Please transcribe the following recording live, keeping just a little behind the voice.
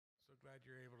glad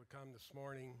you're able to come this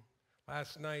morning.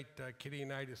 Last night, Kitty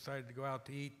and I decided to go out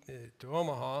to eat to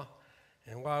Omaha,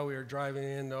 and while we were driving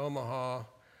into Omaha,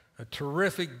 a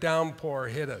terrific downpour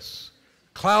hit us.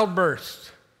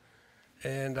 Cloudburst.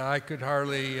 And I could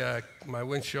hardly, my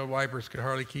windshield wipers could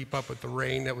hardly keep up with the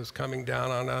rain that was coming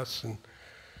down on us. And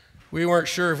we weren't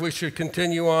sure if we should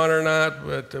continue on or not,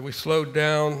 but we slowed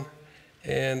down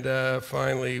and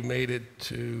finally made it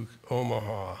to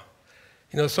Omaha.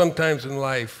 You know, sometimes in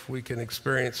life we can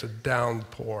experience a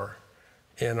downpour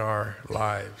in our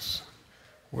lives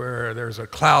where there's a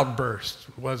cloudburst.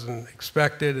 It wasn't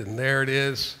expected, and there it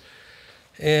is.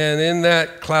 And in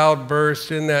that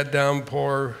cloudburst, in that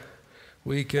downpour,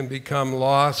 we can become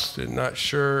lost and not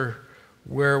sure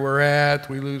where we're at.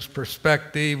 We lose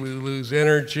perspective, we lose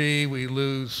energy, we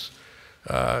lose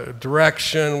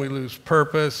direction, we lose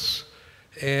purpose,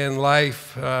 and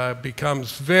life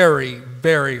becomes very,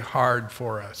 very hard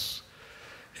for us.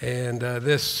 And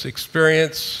this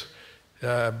experience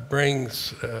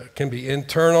can be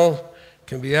internal,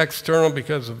 can be external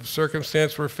because of the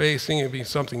circumstance we're facing. It can be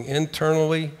something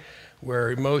internally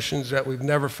where emotions that we've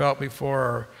never felt before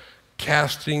are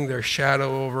casting their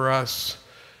shadow over us.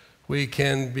 We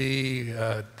can be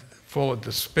full of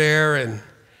despair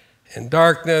and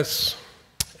darkness,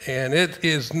 and it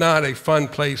is not a fun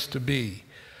place to be.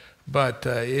 But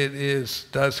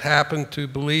does happen to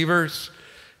believers,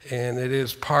 and it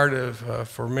is part of,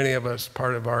 for many of us,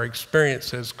 part of our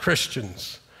experience as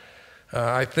Christians.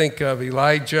 I think of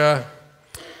Elijah,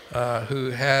 who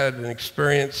had an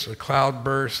experience, a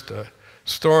cloudburst, a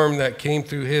storm that came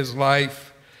through his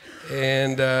life,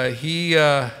 and he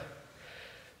asked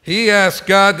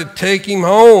God to take him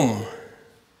home.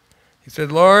 He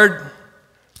said, "Lord,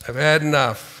 I've had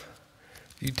enough.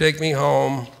 If you take me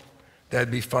home, that'd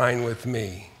be fine with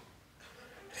me."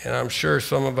 And I'm sure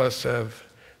some of us have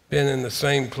been in the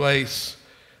same place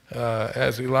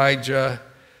as Elijah.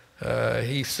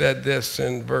 He said this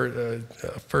in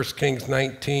 1 Kings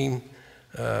 19,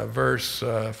 verse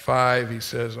 5. He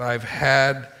says, "I've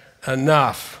had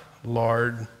enough,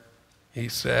 Lord," he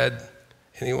said.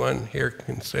 Anyone here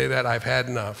can say that? I've had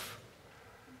enough.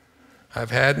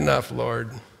 I've had enough,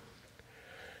 Lord.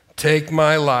 Take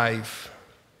my life.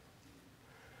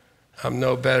 I'm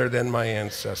no better than my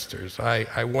ancestors.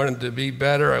 I wanted to be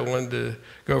better. I wanted to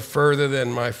go further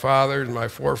than my fathers, my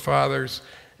forefathers,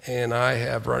 and I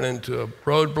have run into a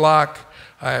roadblock.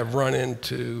 I have run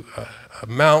into a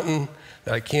mountain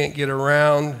that I can't get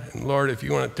around. And Lord, if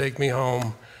you want to take me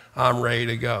home, I'm ready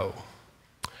to go.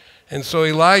 And so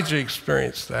Elijah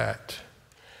experienced that.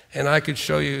 And I could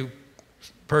show you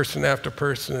person after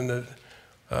person in the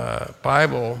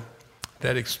Bible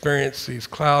that experienced these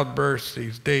cloudbursts,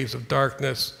 these days of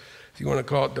darkness. If you want to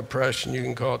call it depression, you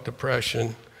can call it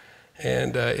depression.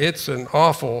 And it's an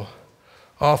awful,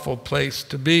 awful place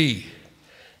to be.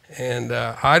 And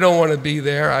I don't want to be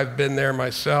there. I've been there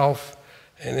myself,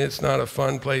 and it's not a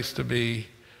fun place to be.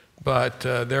 But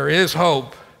there is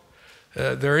hope.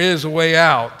 There is a way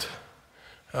out.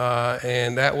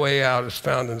 And that way out is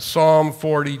found in Psalm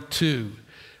 42.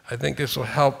 I think this will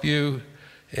help you.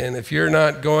 And if you're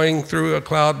not going through a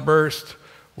cloudburst,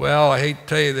 well, I hate to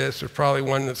tell you this, there's probably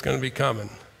one that's going to be coming.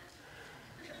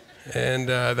 And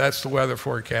that's the weather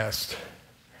forecast.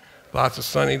 Lots of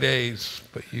sunny days,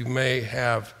 but you may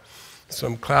have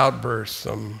some cloudburst,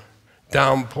 some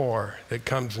downpour that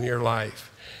comes in your life.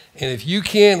 And if you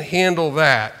can't handle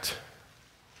that,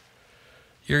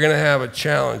 you're going to have a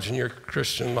challenge in your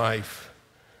Christian life.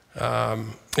 It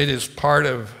is part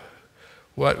of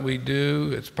what we do.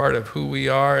 It's part of who we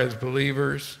are as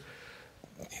believers.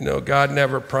 You know, God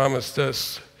never promised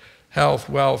us health,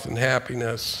 wealth, and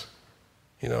happiness,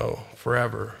 you know,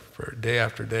 forever, for day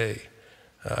after day.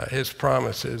 His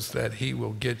promise is that he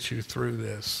will get you through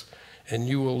this, and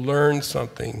you will learn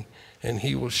something, and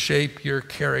he will shape your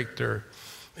character,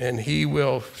 and he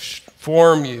will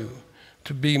form you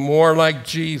to be more like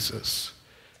Jesus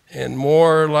and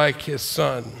more like his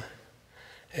son,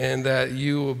 and that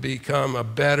you will become a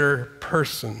better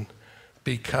person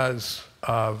because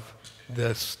of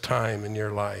this time in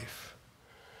your life.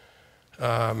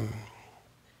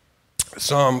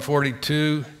 Psalm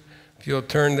 42, if you'll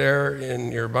turn there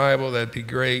in your Bible, that'd be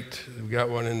great. We've got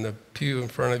one in the pew in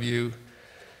front of you,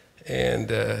 and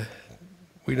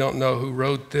we don't know who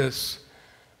wrote this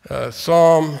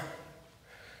psalm.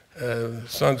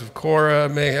 Sons of Korah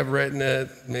may have written it.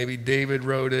 Maybe David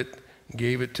wrote it,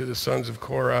 gave it to the sons of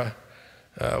Korah.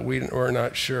 We're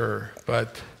not sure.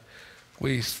 But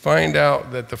we find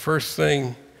out that the first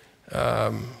thing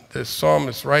this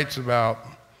psalmist writes about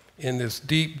in this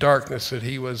deep darkness that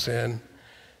he was in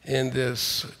in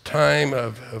this time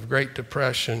of Great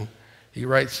Depression, he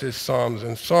writes his Psalms.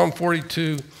 And Psalm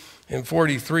 42 and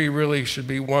 43 really should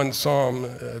be one psalm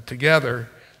together.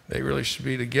 They really should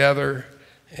be together.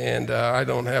 And I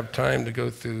don't have time to go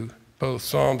through both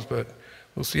Psalms, but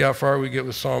we'll see how far we get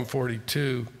with Psalm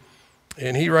 42.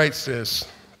 And he writes this: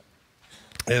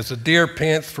 "As a deer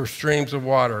pants for streams of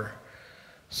water,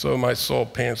 so my soul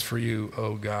pants for you,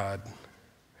 O God."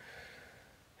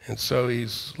 And so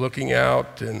he's looking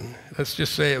out, and let's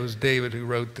just say it was David who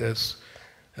wrote this.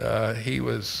 He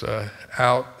was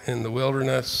out in the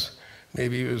wilderness.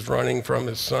 Maybe he was running from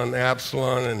his son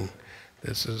Absalom, and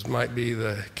might be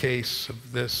the case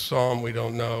of this psalm, we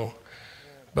don't know.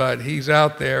 But he's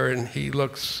out there, and he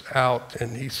looks out,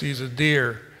 and he sees a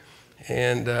deer,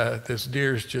 and this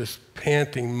deer's just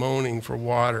panting, moaning for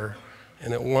water,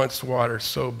 and it wants water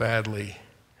so badly,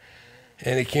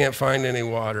 and he can't find any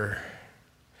water.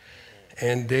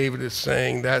 And David is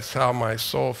saying, that's how my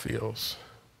soul feels.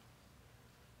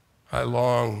 I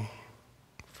long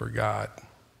for God.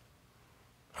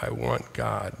 I want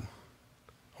God.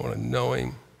 I want to know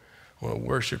him. I want to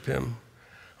worship him.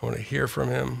 I want to hear from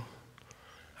him.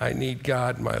 I need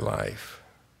God in my life.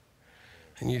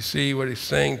 And you see what he's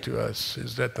saying to us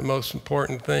is that the most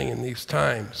important thing in these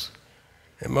times,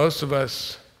 and most of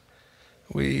us,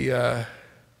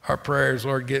 our prayer is,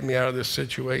 Lord, get me out of this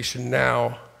situation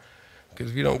now, because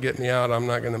if you don't get me out, I'm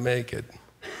not going to make it.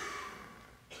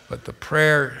 But the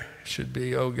prayer should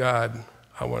be, oh God,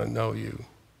 I want to know you.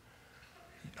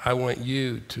 I want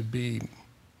you to be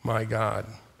my God.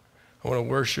 I want to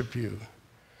worship you.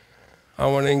 I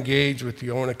want to engage with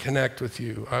you. I want to connect with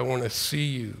you. I want to see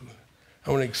you. I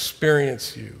want to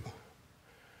experience you.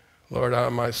 Lord,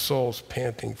 my soul's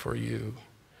panting for you.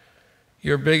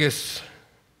 Your biggest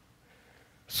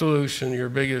solution, your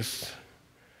biggest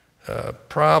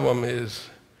problem is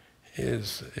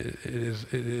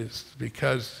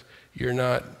because you're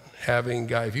not having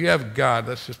God. If you have God,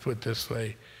 let's just put it this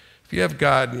way. If you have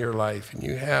God in your life and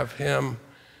you have him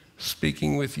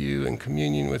speaking with you and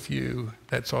communion with you,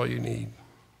 that's all you need.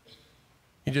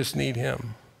 You just need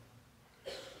him.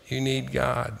 You need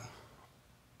God.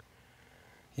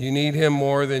 You need him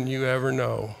more than you ever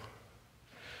know.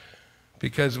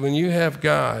 Because when you have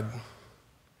God,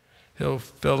 he'll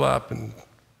fill up in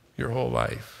your whole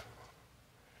life.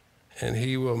 And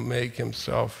he will make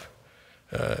himself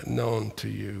known to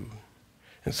you.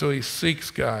 And so he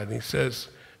seeks God. And he says,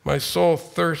 my soul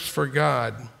thirsts for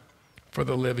God, for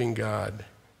the living God.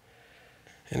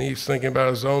 And he's thinking about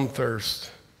his own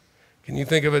thirst. Can you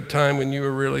think of a time when you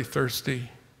were really thirsty?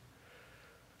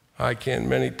 I can.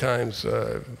 Many times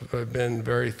I've been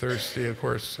very thirsty. Of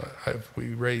course,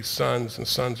 we raise sons, and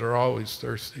sons are always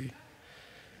thirsty.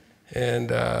 And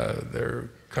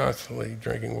they're constantly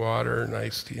drinking water and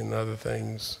iced tea and other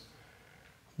things.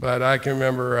 But I can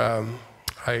remember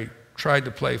I tried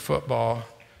to play football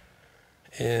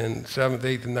in 7th,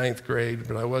 8th, and 9th grade,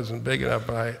 but I wasn't big enough.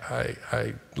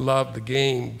 I loved the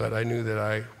game, but I knew that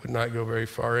I would not go very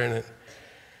far in it.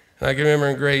 And I can remember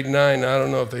in grade 9, I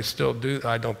don't know if they still do,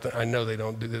 I know they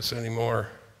don't do this anymore,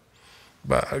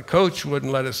 but a coach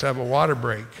wouldn't let us have a water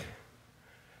break.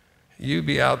 You'd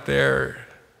be out there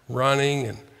running,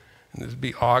 and this would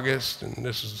be August, and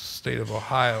this is the state of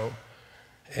Ohio,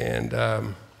 and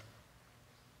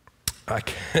I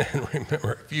can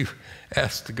remember if you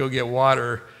asked to go get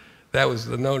water, that was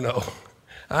the no-no.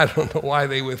 I don't know why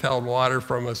they withheld water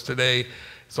from us today.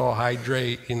 It's all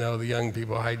hydrate, you know, the young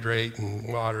people hydrate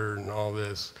and water and all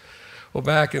this. Well,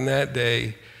 back in that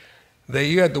day,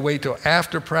 you had to wait till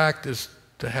after practice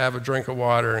to have a drink of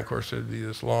water. And of course, there'd be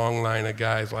this long line of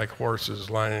guys like horses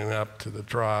lining up to the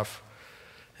trough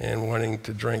and wanting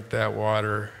to drink that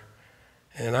water.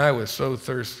 And I was so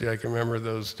thirsty, I can remember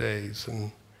those days.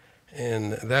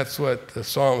 And that's what the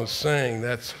psalm is saying.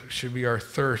 That should be our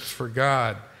thirst for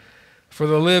God, for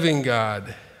the living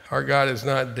God. Our God is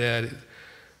not dead.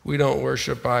 We don't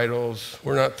worship idols.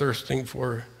 We're not thirsting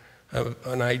for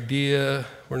an idea.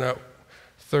 We're not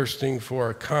thirsting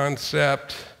for a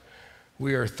concept.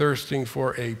 We are thirsting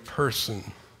for a person,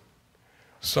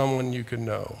 someone you can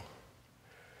know,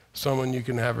 someone you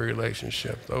can have a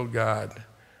relationship. Oh God,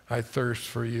 I thirst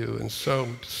for you. And so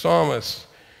the psalmist,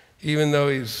 even though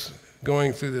he's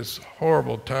going through this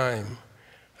horrible time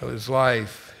of his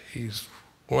life, he's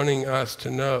wanting us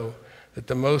to know that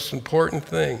the most important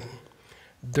thing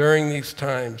during these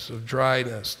times of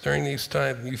dryness, during these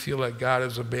times you feel like God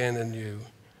has abandoned you,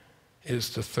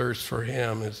 is to thirst for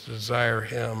him, is to desire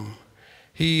him.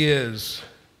 He is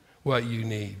what you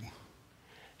need.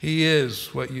 He is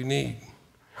what you need.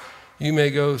 You may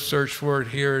go search for it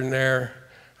here and there.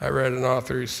 I read an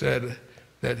author who said,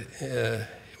 that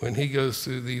when he goes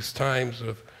through these times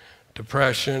of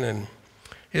depression, and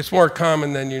it's more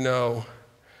common than you know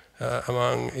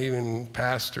among even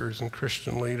pastors and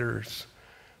Christian leaders.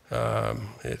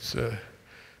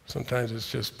 Sometimes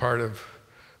it's just part of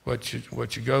what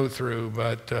you go through.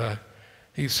 But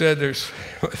he said there's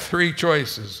three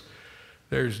choices.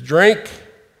 There's drink,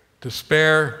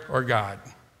 despair, or God.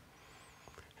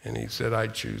 And he said, I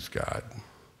choose God.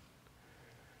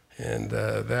 And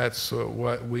that's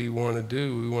what we want to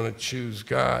do. We want to choose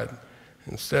God.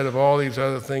 Instead of all these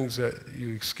other things that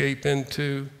you escape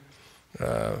into,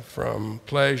 from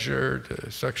pleasure to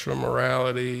sexual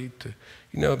immorality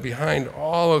to, behind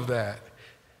all of that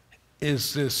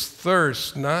is this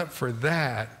thirst, not for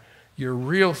that. Your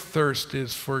real thirst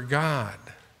is for God.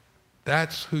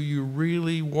 That's who you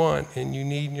really want and you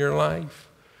need in your life.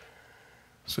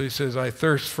 So he says, I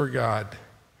thirst for God.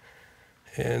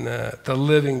 And the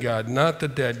living God, not the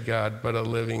dead God, but a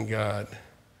living God.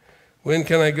 When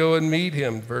can I go and meet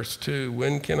him? Verse 2,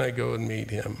 when can I go and meet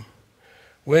him?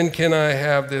 When can I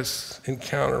have this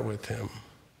encounter with him?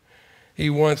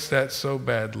 He wants that so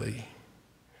badly.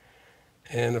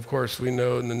 And of course, we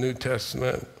know in the New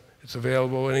Testament, it's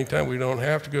available anytime. We don't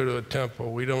have to go to a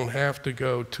temple. We don't have to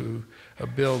go to a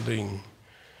building.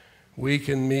 We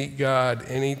can meet God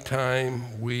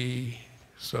anytime we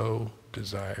so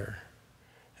desire.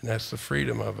 And that's the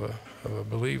freedom of a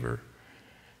believer,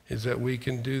 is that we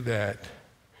can do that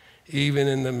even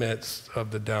in the midst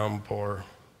of the downpour.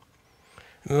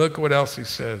 And look what else he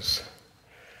says.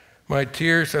 My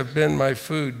tears have been my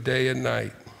food day and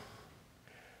night.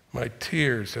 My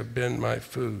tears have been my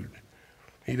food.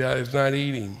 He is not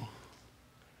eating.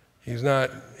 He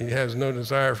has no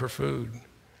desire for food.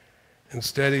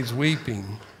 Instead, he's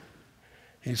weeping.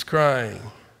 He's crying.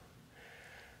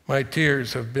 My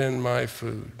tears have been my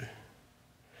food.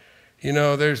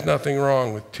 There's nothing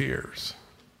wrong with tears.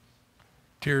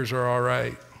 Tears are all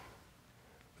right.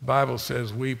 The Bible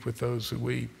says, weep with those who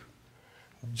weep.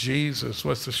 Jesus,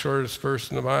 what's the shortest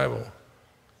verse in the Bible?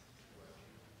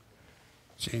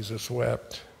 Jesus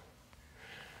wept.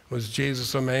 Was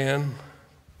Jesus a man?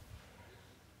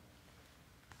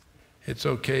 It's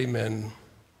okay, men,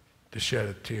 to shed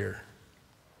a tear.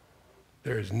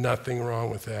 There is nothing wrong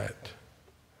with that.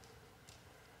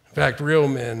 In fact, real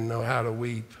men know how to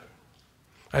weep.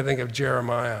 I think of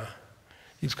Jeremiah.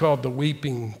 He's called the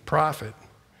weeping prophet.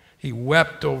 He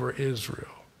wept over Israel.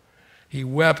 He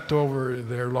wept over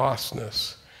their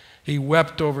lostness. He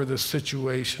wept over the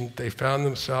situation they found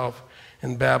themselves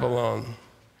in Babylon.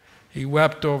 He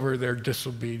wept over their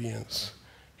disobedience.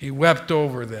 He wept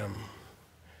over them.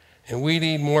 And we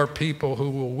need more people who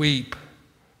will weep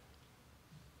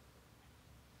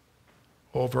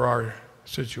over our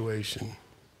situation.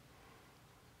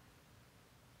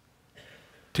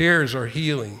 Tears are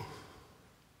healing.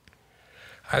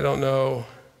 I don't know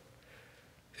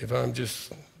if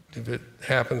it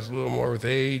happens a little more with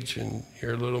age and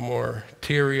you're a little more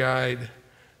teary-eyed,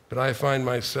 but I find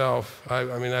myself,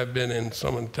 I've been in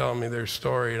someone telling me their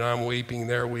story and I'm weeping,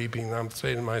 they're weeping, and I'm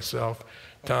saying to myself,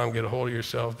 Tom, get a hold of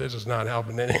yourself. This is not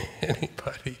helping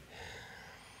anybody.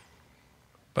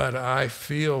 But I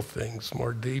feel things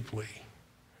more deeply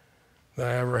than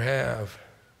I ever have.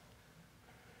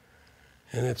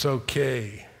 And it's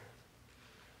okay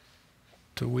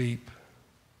to weep.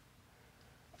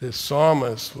 This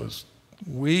psalmist was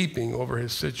weeping over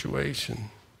his situation.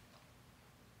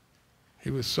 He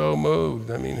was so moved.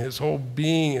 His whole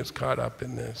being is caught up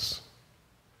in this.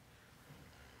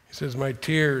 He says, my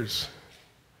tears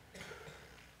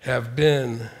have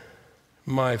been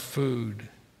my food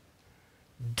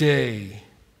day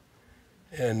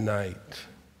and night.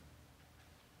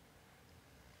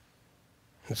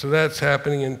 And so that's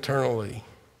happening internally.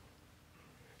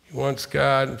 He wants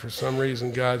God, and for some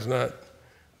reason God's not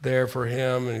there for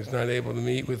him, and he's not able to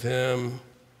meet with him.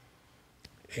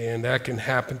 And that can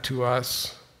happen to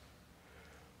us,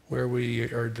 where we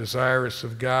are desirous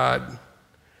of God,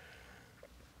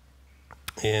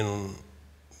 and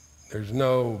there's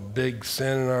no big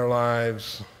sin in our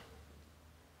lives,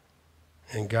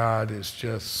 and God is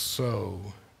just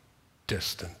so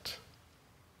distant.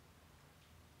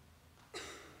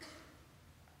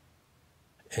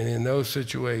 And in those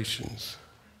situations,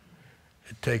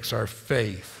 it takes our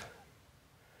faith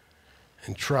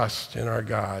and trust in our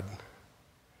God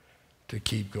to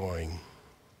keep going.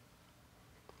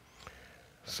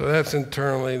 So that's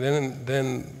internally.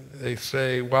 Then they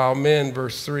say,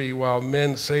 verse 3, while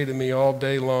men say to me all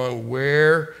day long,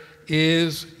 where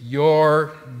is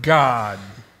your God?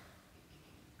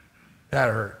 That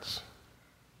hurts.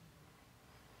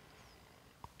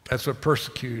 That's what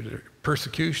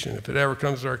persecution. If it ever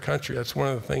comes to our country, that's one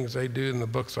of the things they do in the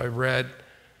books I've read.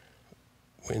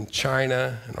 In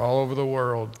China and all over the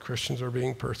world, Christians are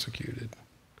being persecuted.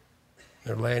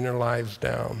 They're laying their lives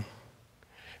down,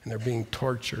 and they're being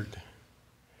tortured.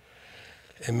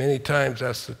 And many times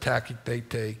that's the tactic they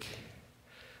take.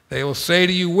 They will say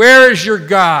to you, "Where is your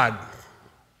God?"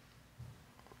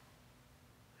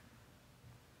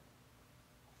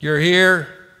 You're here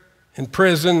in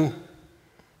prison.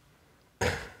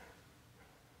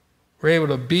 We're able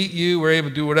to beat you. We're able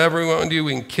to do whatever we want to do.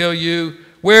 We can kill you.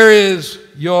 Where is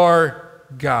your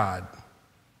God?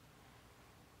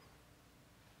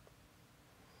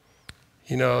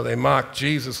 You know, they mocked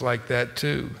Jesus like that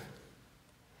too.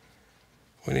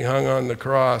 When he hung on the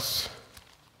cross,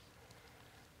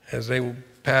 as they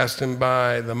passed him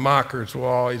by, the mockers will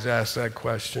always ask that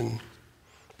question.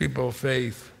 People of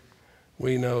faith,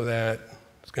 we know that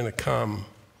it's going to come,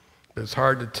 but it's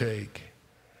hard to take.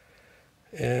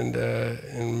 And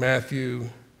in Matthew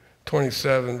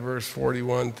 27, verse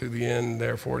 41 through the end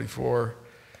there, 44,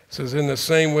 it says, "In the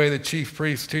same way the chief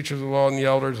priests, teachers of the law, and the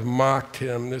elders mocked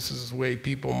him." This is the way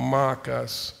people mock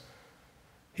us.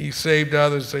 "He saved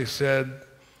others," they said,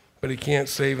 "but he can't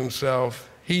save himself.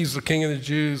 He's the King of the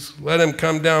Jews. Let him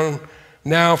come down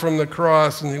now from the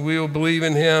cross, and we will believe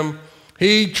in him.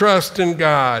 He trusts in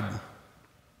God.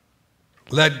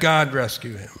 Let God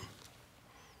rescue him."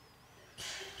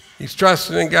 He's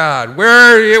trusting in God.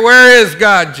 Where is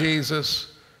God, Jesus?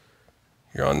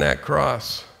 You're on that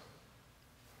cross.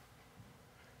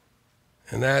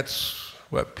 And that's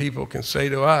what people can say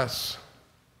to us.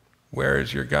 Where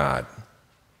is your God?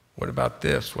 What about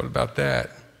this? What about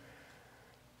that?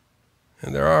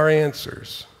 And there are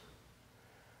answers.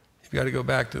 You've got to go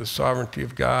back to the sovereignty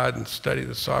of God and study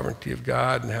the sovereignty of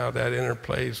God and how that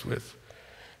interplays with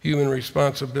human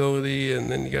responsibility.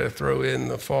 And then you got to throw in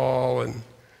the fall and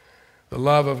the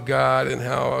love of God, and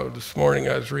how this morning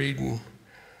I was reading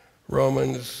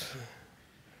Romans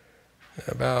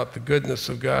about the goodness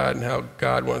of God and how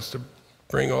God wants to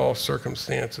bring all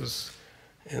circumstances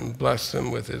and bless them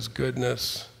with his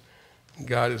goodness.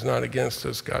 God is not against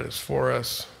us, God is for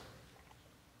us.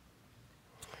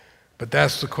 But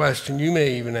that's the question you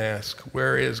may even ask.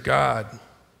 Where is God?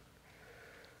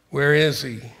 Where is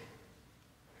he?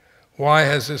 Why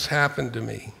has this happened to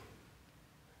me?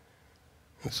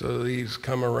 And so these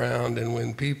come around, and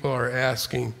when people are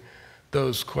asking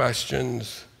those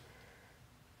questions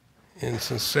in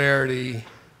sincerity,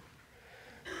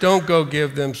 don't go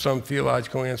give them some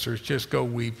theological answers. Just go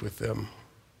weep with them.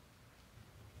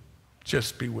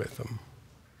 Just be with them.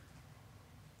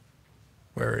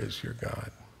 Where is your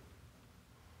God?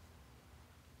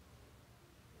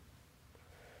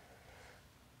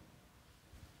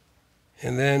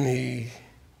 And then he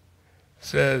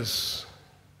says,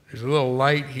 there's a little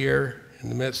light here in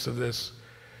the midst of this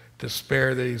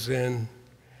despair that he's in.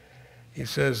 He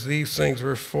says, these things,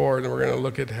 verse 4, and we're going to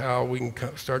look at how we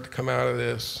can start to come out of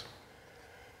this.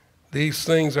 These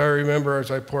things I remember as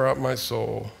I pour out my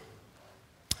soul.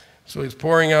 So he's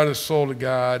pouring out his soul to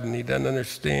God, and he doesn't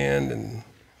understand, and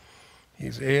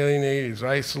he's alienated, he's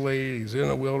isolated, he's in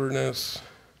a wilderness.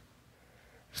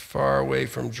 He's far away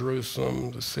from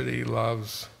Jerusalem, the city he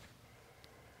loves.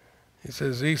 He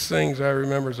says, these things I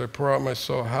remember as I pour out my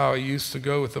soul, how I used to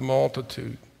go with the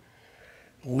multitude,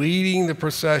 leading the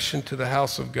procession to the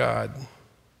house of God,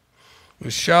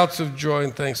 with shouts of joy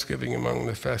and thanksgiving among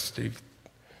the festive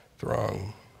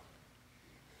throng.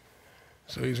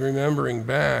 So he's remembering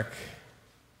back.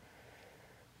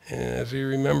 And as he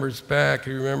remembers back,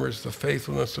 he remembers the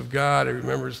faithfulness of God, he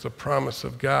remembers the promise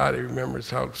of God, he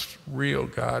remembers how real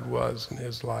God was in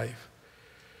his life.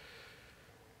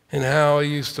 And how he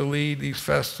used to lead these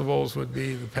festivals would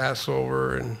be the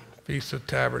Passover and Feast of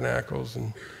Tabernacles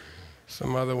and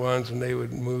some other ones, and they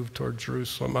would move toward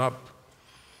Jerusalem up.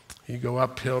 You go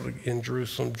uphill in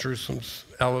Jerusalem. Jerusalem's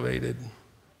elevated.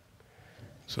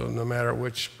 So no matter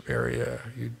which area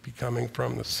you'd be coming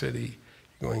from, the city,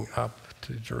 you're going up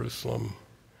to Jerusalem.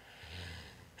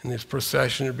 And this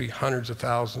procession would be hundreds of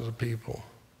thousands of people.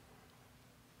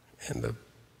 And the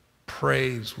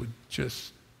praise would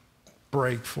just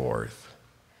break forth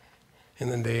in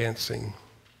the dancing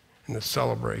and the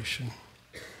celebration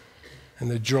and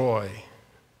the joy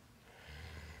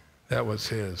that was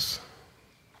his.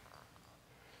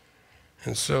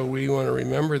 And so we want to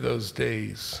remember those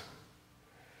days.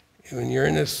 When you're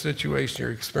in this situation,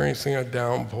 you're experiencing a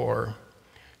downpour,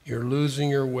 you're losing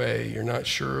your way, you're not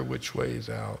sure which way is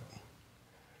out.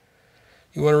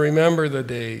 You want to remember the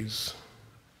days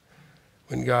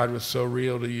when God was so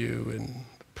real to you, and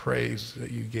the praise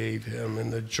that you gave him,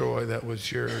 and the joy that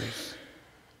was yours,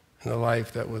 and the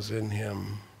life that was in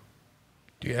him.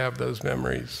 Do you have those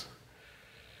memories?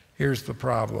 Here's the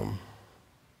problem.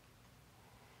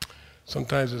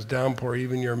 Sometimes it's downpour,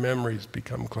 even your memories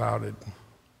become clouded.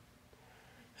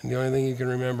 And the only thing you can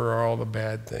remember are all the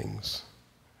bad things.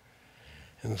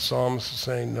 And the psalmist is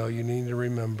saying, no, you need to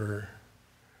remember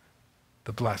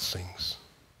the blessings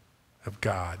of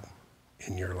God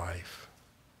in your life.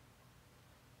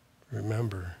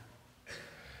 Remember,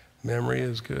 memory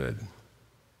is good.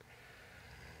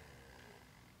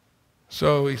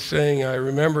 So he's saying, I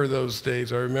remember those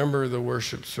days. I remember the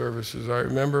worship services. I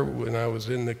remember when I was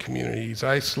in the community. He's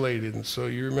isolated, and so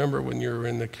you remember when you were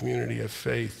in the community of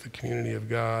faith, the community of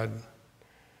God,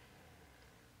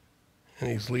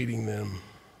 and he's leading them.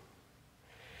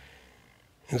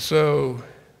 And so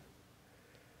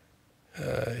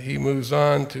he moves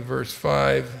on to verse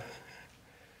 5,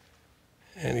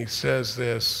 and he says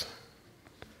this,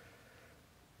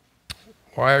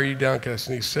 why are you downcast?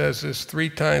 And he says this 3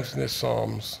 times in his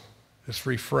Psalms, this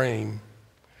refrain.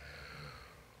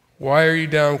 Why are you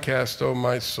downcast, O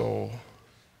my soul?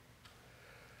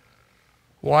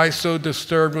 Why so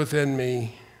disturbed within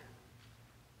me?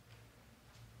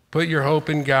 Put your hope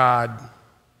in God,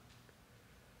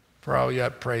 for I will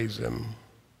yet praise him,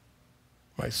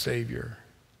 my Savior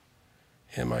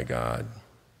and my God.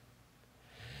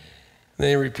 And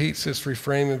then he repeats this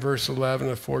refrain in verse 11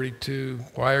 of 42.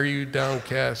 Why are you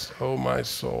downcast, O my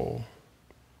soul?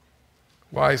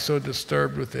 Why so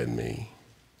disturbed within me?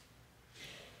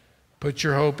 Put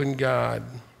your hope in God,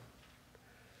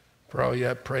 for I'll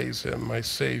yet praise him, my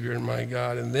Savior and my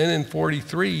God. And then in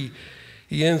 43,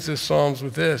 he ends his Psalms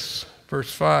with this,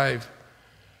 verse 5.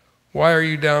 Why are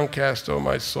you downcast, O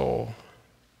my soul?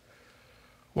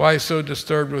 Why so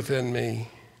disturbed within me?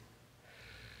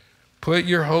 Put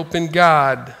your hope in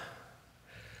God,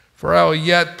 for I will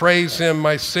yet praise him,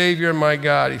 my Savior and my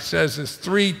God. He says this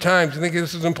 3 times. You think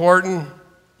this is important?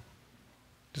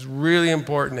 It's really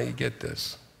important that you get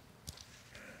this.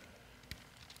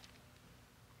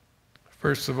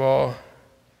 First of all,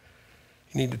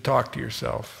 you need to talk to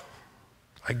yourself.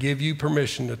 I give you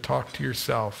permission to talk to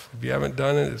yourself. If you haven't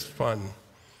done it, it's fun.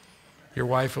 Your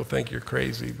wife will think you're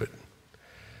crazy, but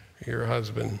your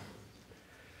husband.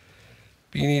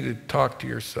 But you need to talk to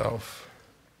yourself.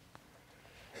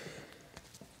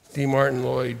 D. Martin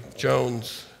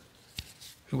Lloyd-Jones,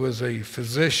 who was a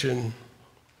physician,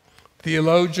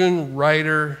 theologian,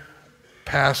 writer,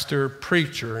 pastor,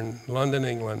 preacher in London,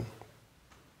 England.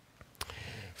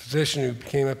 Physician who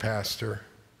became a pastor.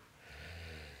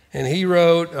 And he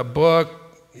wrote a book.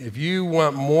 If you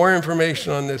want more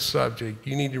information on this subject,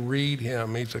 you need to read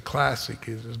him. He's a classic.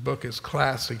 His book is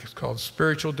classic. It's called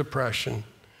Spiritual Depression.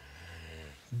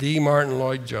 D. Martin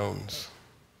Lloyd-Jones.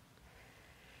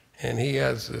 And he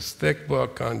has this thick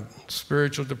book on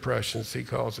spiritual depressions. He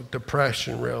calls it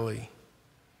Depression, really.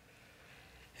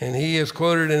 And he is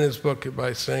quoted in his book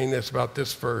by saying this about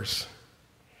this verse.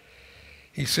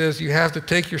 He says, you have to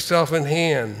take yourself in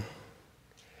hand.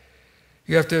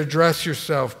 You have to address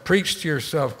yourself, preach to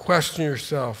yourself, question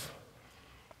yourself.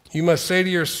 You must say to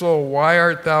your soul, why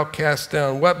art thou cast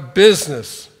down? What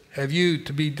business have you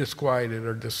to be disquieted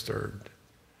or disturbed?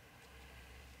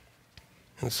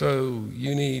 And so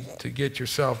you need to get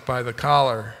yourself by the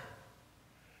collar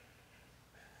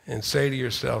and say to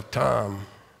yourself, Tom,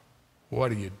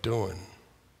 what are you doing?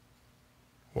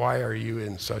 Why are you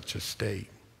in such a state?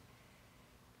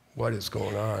 What is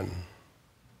going on?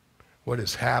 What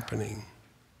is happening?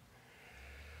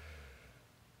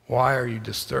 Why are you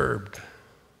disturbed?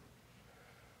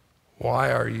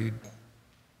 Why are you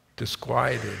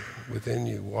disquieted within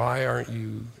you? Why aren't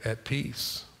you at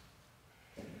peace?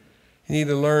 You need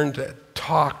to learn to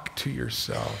talk to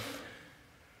yourself.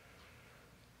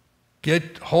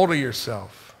 Get hold of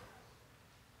yourself.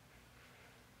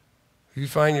 If you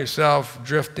find yourself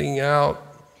drifting out,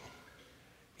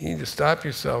 you need to stop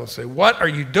yourself and say, what are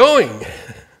you doing? You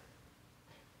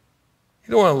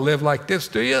don't want to live like this,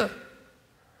 do you?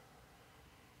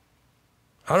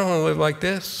 I don't want to live like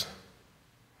this.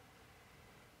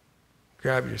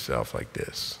 Grab yourself like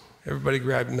this. Everybody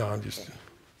grab, no,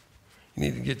 you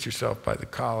need to get yourself by the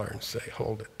collar and say,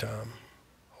 hold it, Tom,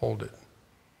 hold it.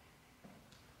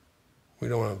 We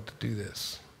don't want to do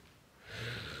this.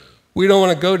 We don't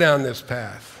want to go down this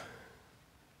path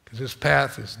because this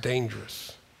path is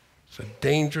dangerous. It's a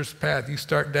dangerous path. You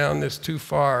start down this too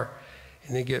far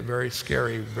and they get very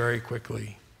scary very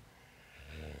quickly.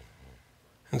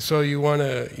 And so you want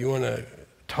to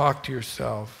talk to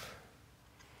yourself.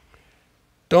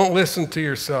 Don't listen to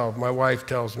yourself. My wife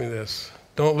tells me this.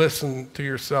 Don't listen to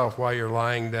yourself while you're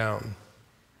lying down.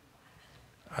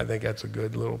 I think that's a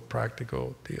good little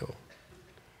practical deal,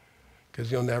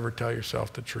 because you'll never tell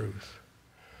yourself the truth.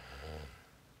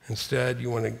 Instead, you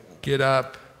want to get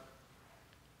up,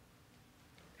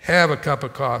 have a cup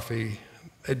of coffee.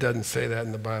 It doesn't say that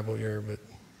in the Bible here, but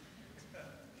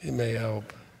it may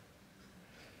help.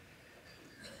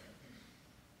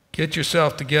 Get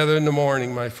yourself together in the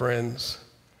morning, my friends.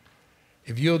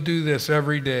 If you'll do this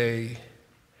every day,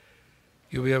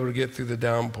 you'll be able to get through the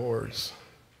downpours.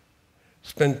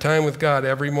 Spend time with God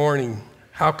every morning.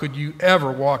 How could you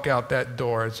ever walk out that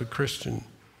door as a Christian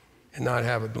and not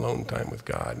have alone time with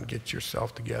God and get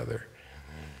yourself together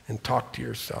and talk to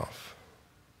yourself?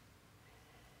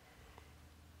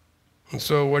 And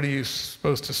so what are you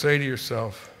supposed to say to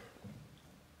yourself?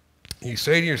 You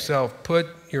say to yourself, put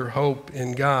your hope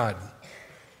in God.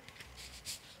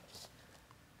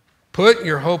 Put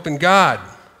your hope in God.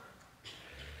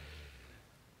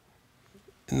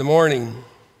 In the morning,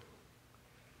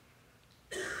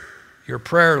 your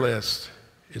prayer list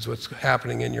is what's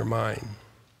happening in your mind.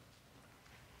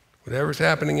 Whatever's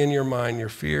happening in your mind, your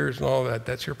fears and all that,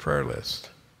 that's your prayer list.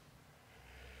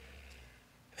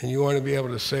 And you want to be able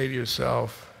to say to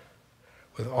yourself,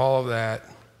 with all of that,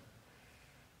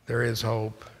 there is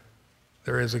hope,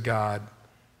 there is a God,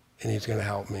 and he's going to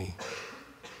help me.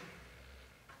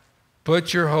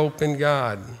 Put your hope in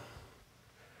God.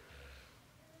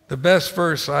 The best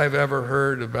verse I've ever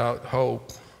heard about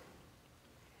hope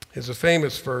is a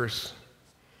famous verse,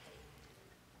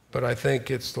 but I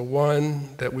think it's the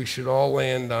one that we should all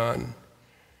land on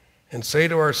and say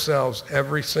to ourselves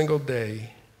every single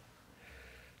day.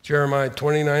 Jeremiah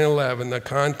 29:11, the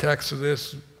context of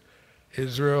this,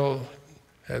 Israel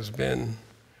has been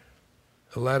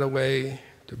led away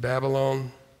to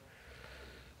Babylon.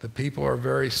 The people are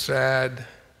very sad.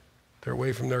 They're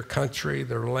away from their country,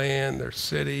 their land, their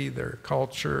city, their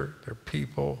culture, their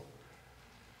people.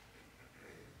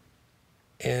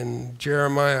 And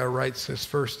Jeremiah writes this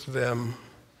verse to them.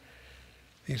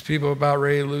 These people are about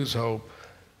ready to lose hope.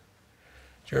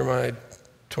 Jeremiah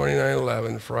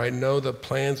 29:11, for I know the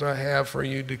plans I have for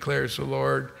you, declares the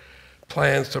Lord,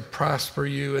 plans to prosper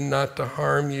you and not to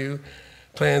harm you,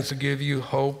 plans to give you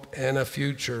hope and a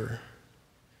future.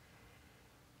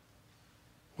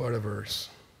 What a verse.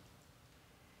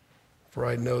 For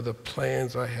I know the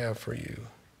plans I have for you.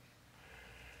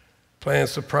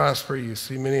 Plans to prosper you.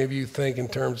 See, many of you think in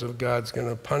terms of God's going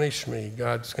to punish me,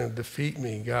 God's going to defeat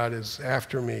me, God is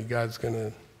after me, God's going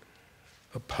to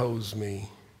oppose me.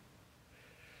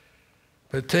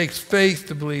 But it takes faith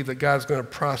to believe that God's going to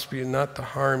prosper you, not to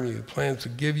harm you. Plans to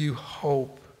give you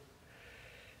hope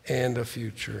and a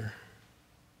future.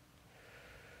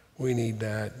 We need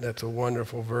that. That's a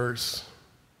wonderful verse.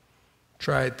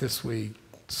 Try it this week.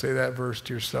 Say that verse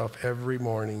to yourself every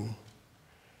morning.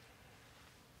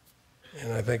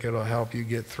 And I think it'll help you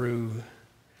get through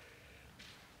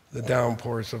the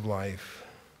downpours of life.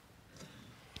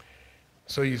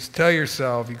 So you tell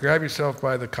yourself, you grab yourself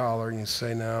by the collar and you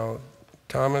say, now,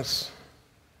 Thomas,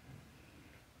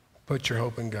 put your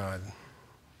hope in God.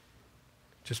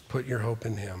 Just put your hope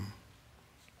in him.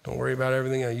 Don't worry about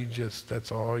everything else.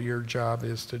 That's all your job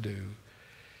is to do,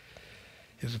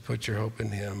 is to put your hope in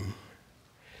him.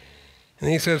 And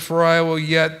he says, for I will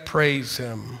yet praise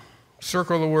him.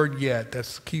 Circle the word yet.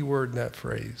 That's the key word in that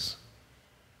phrase.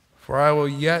 For I will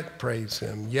yet praise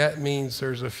him. Yet means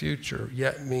there's a future.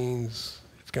 Yet means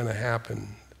it's going to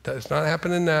happen. It's not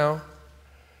happening now.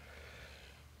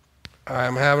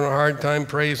 I'm having a hard time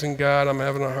praising God. I'm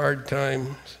having a hard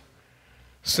time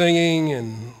singing,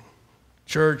 and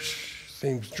church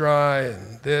seems dry,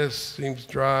 and this seems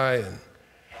dry.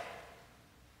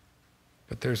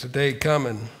 But there's a day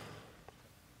coming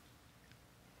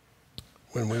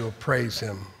when we will praise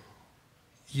him.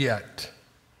 Yet,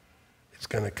 it's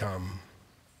going to come.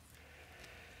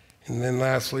 And then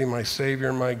lastly, my Savior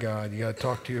and my God. You got to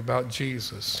talk to you about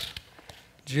Jesus.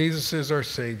 Jesus is our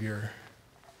Savior.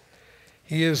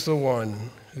 He is the one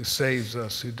who saves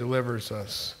us, who delivers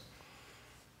us.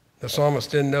 The psalmist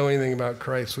didn't know anything about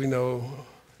Christ. We know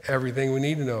everything we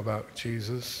need to know about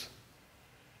Jesus.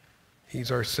 He's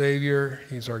our Savior.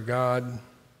 He's our God.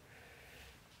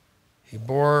 He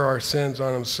bore our sins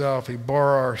on himself. He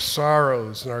bore our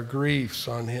sorrows and our griefs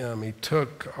on him. He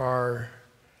took our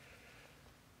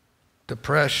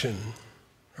depression,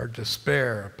 our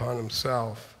despair upon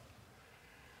himself,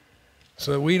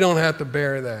 so that we don't have to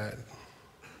bear that,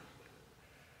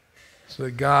 so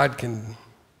that God can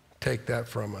take that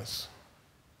from us.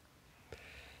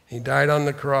 He died on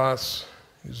the cross,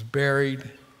 he was buried,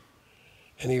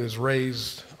 and he was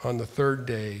raised on the third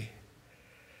day.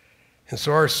 And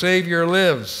so our Savior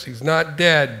lives. He's not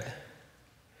dead.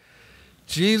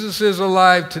 Jesus is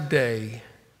alive today,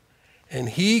 and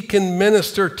he can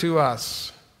minister to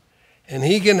us, and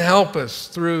he can help us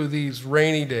through these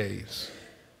rainy days.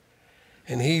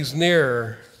 And he's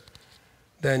nearer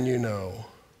than you know.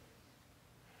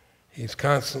 He's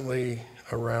constantly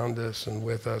around us and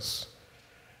with us.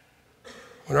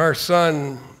 When our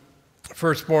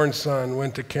firstborn son,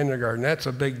 went to kindergarten, that's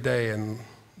a big day in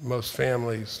most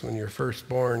families when your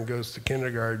firstborn goes to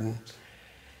kindergarten.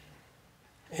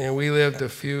 And we lived a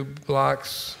few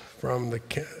blocks from the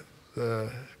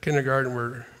kindergarten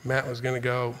where Matt was going to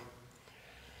go.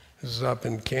 This is up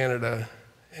in Canada,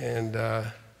 and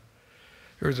there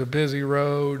was a busy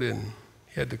road, and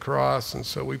he had to cross, and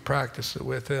so we practiced it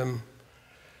with him.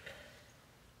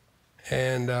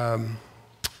 And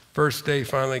first day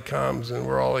finally comes, and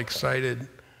we're all excited.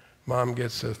 Mom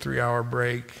gets a 3-hour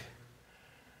break.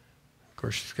 Of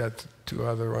course, she's got 3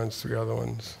 other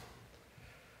ones.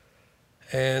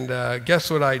 And guess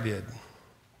what I did?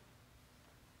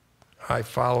 I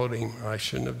followed him. I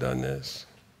shouldn't have done this.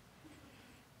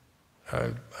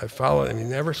 I followed him. He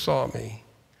never saw me,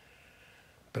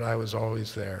 but I was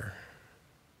always there,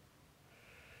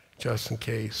 just in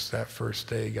case that first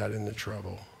day got into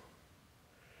trouble.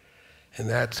 And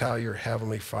that's how your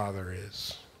Heavenly Father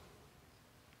is.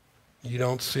 You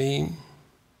don't see him,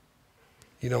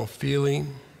 you don't feel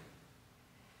him,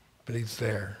 but he's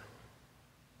there.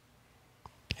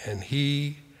 And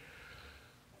he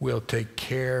will take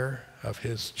care of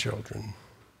his children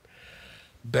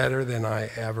better than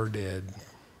I ever did.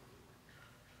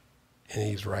 And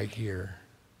he's right here.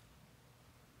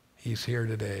 He's here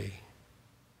today.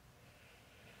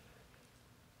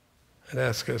 I'd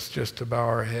ask us just to bow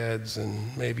our heads,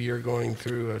 and maybe you're going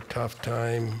through a tough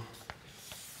time.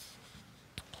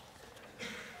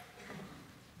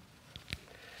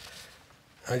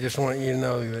 I just want you to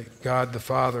know that God the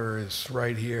Father is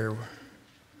right here.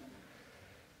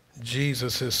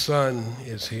 Jesus, his Son,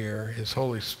 is here. His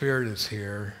Holy Spirit is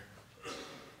here.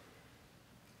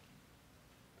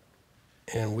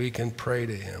 And we can pray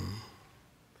to him.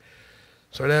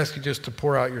 So I'd ask you just to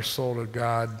pour out your soul to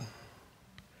God.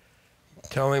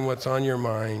 Tell him what's on your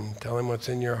mind. Tell him what's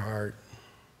in your heart.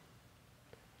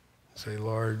 Say,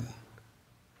 Lord,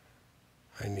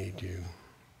 I need you.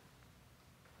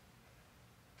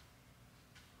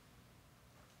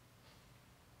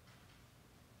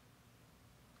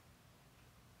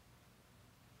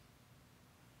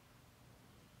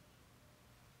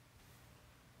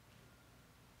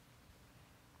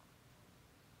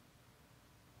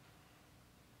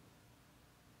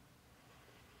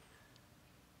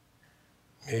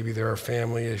 Maybe there are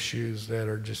family issues that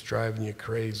are just driving you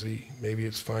crazy. Maybe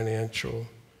it's financial.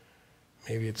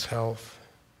 Maybe it's health.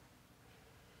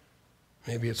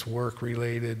 Maybe it's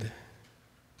work-related.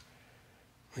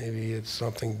 Maybe it's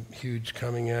something huge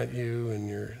coming at you and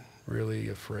you're really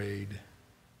afraid.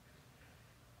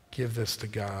 Give this to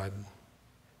God.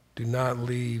 Do not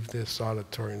leave this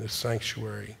auditorium, this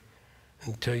sanctuary,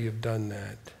 until you've done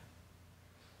that.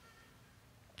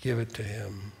 Give it to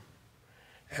him.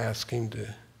 Ask him to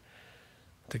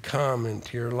come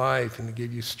into your life and to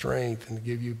give you strength and to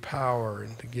give you power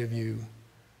and to give you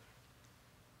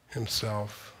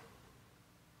himself.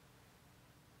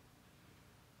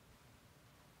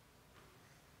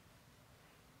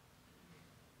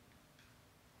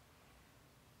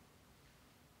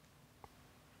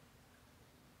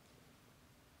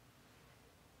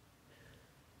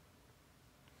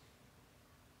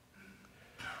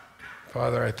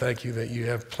 Father, I thank you that you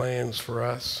have plans for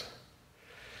us.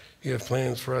 You have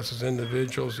plans for us as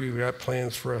individuals. You've got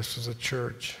plans for us as a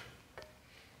church.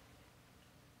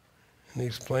 And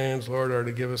these plans, Lord, are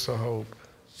to give us a hope.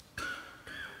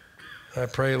 I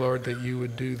pray, Lord, that you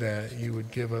would do that. You would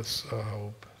give us a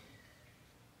hope.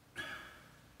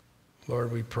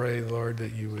 Lord, we pray, Lord,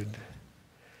 that you would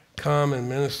come and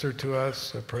minister to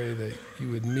us. I pray that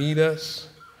you would meet us.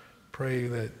 Pray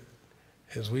that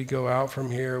as we go out from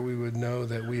here, we would know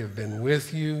that we have been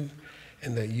with you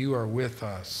and that you are with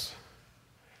us.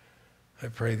 I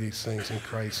pray these things in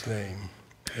Christ's name.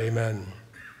 Amen.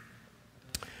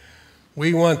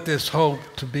 We want this hope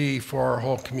to be for our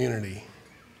whole community.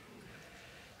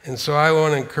 And so I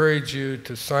want to encourage you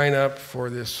to sign up for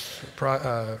this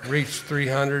Reach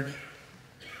 300.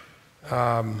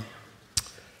 I'll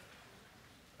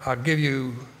give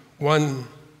you one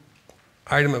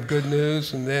item of good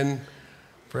news, and then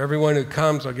for everyone who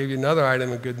comes, I'll give you another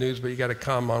item of good news, but you got to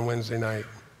come on Wednesday night.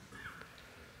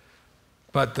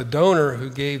 But the donor who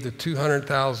gave the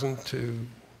 $200,000 to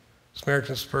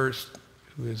Samaritan's Purse,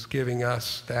 who is giving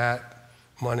us that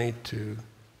money to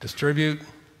distribute,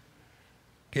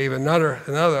 gave another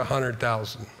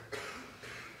 $100,000.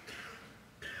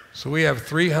 So we have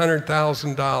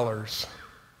 $300,000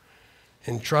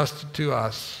 entrusted to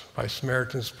us by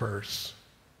Samaritan's Purse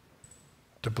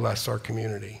to bless our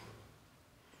community.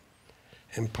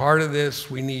 And part of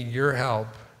this, we need your help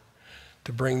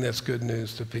to bring this good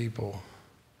news to people.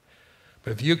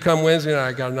 But if you come Wednesday night,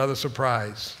 I got another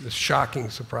surprise, this shocking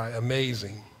surprise,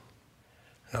 amazing.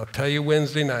 And I'll tell you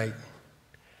Wednesday night,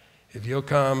 if you'll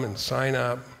come and sign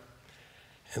up,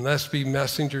 and let's be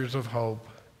messengers of hope.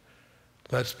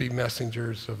 Let's be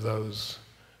messengers of those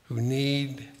who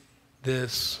need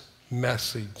this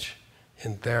message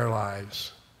in their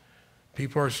lives.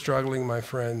 People are struggling, my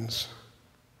friends.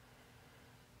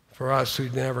 For us who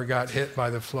never got hit by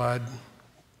the flood,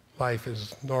 life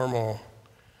is normal,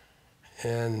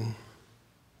 and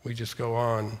we just go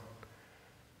on.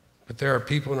 But there are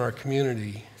people in our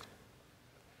community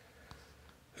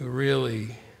who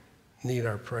really need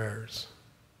our prayers.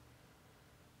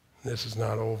 This is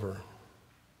not over,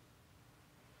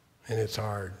 and it's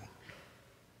hard.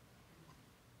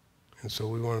 And so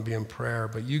we want to be in prayer.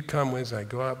 But you come Wednesday night.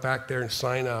 Go out back there and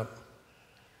sign up.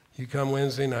 You come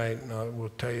Wednesday night, and I will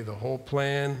tell you the whole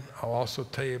plan. I'll also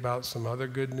tell you about some other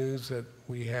good news that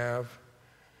we have.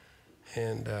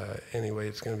 And anyway,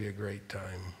 it's going to be a great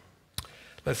time.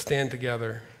 Let's stand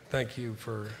together. Thank you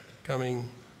for coming.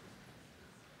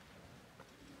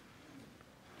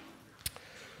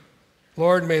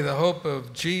 Lord, may the hope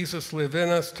of Jesus live in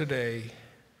us today.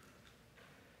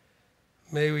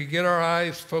 May we get our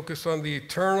eyes focused on the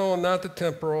eternal and not the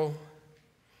temporal.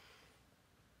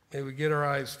 May we get our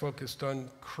eyes focused on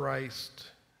Christ,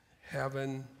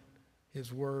 heaven,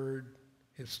 his word,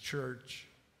 his church,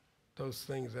 those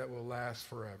things that will last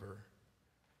forever.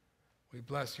 We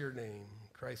bless your name. In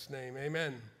Christ's name,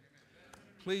 amen.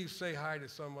 Please say hi to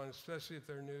someone, especially if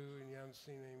they're new and you haven't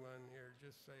seen anyone here.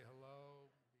 Just say hello.